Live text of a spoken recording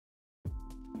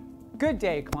Good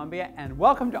day, Columbia, and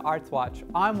welcome to Arts Watch.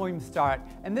 I'm William Starrett,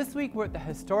 and this week we're at the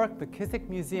historic McKissick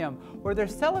Museum, where they're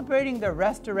celebrating the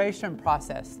restoration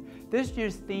process. This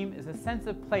year's theme is a sense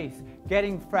of place,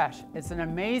 getting fresh. It's an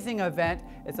amazing event,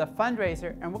 it's a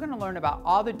fundraiser, and we're going to learn about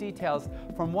all the details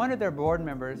from one of their board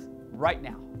members right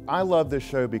now. I love this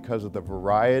show because of the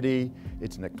variety.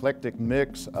 It's an eclectic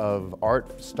mix of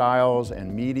art styles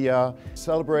and media,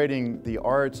 celebrating the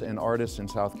arts and artists in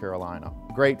South Carolina.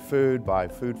 Great food by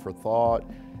Food for Thought,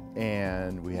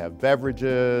 and we have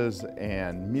beverages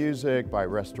and music by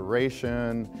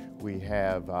Restoration. We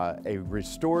have a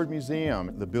restored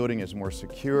museum. The building is more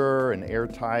secure and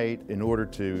airtight in order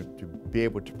to be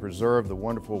able to preserve the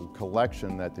wonderful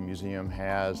collection that the museum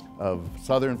has of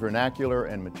Southern vernacular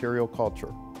and material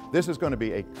culture. This is going to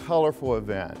be a colorful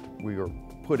event. We are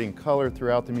putting color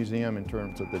throughout the museum in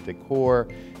terms of the decor,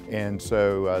 and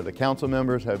so the council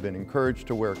members have been encouraged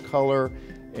to wear color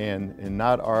and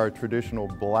not our traditional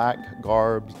black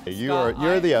garbs.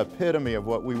 You're the epitome of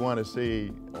what we want to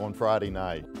see on Friday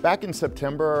night. Back in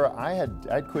September,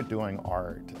 I'd quit doing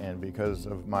art, and because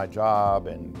of my job,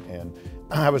 and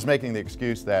I was making the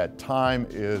excuse that time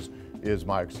is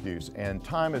my excuse, and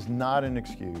time is not an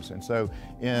excuse. And so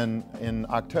in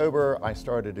October, I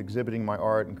started exhibiting my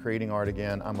art and creating art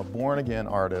again. I'm a born-again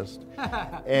artist,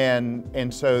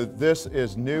 and so this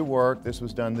is new work. This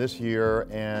was done this year,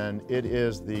 and it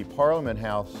is the Parliament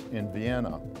House in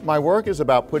Vienna. My work is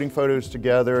about putting photos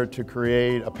together to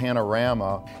create a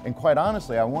panorama, and quite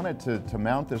honestly, I wanted to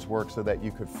mount this work so that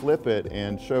you could flip it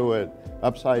and show it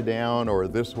upside down or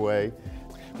this way.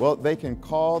 Well, they can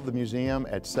call the museum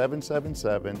at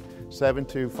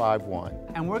 777-7251.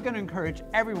 And we're going to encourage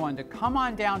everyone to come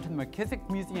on down to the McKissick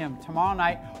Museum tomorrow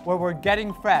night, where we're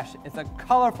getting fresh. It's a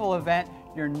colorful event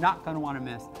you're not going to want to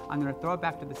miss. I'm going to throw it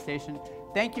back to the station.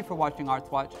 Thank you for watching Arts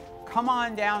Watch. Come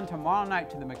on down tomorrow night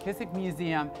to the McKissick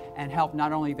Museum and help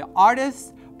not only the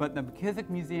artists, but the McKissick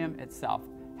Museum itself.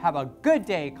 Have a good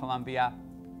day, Columbia.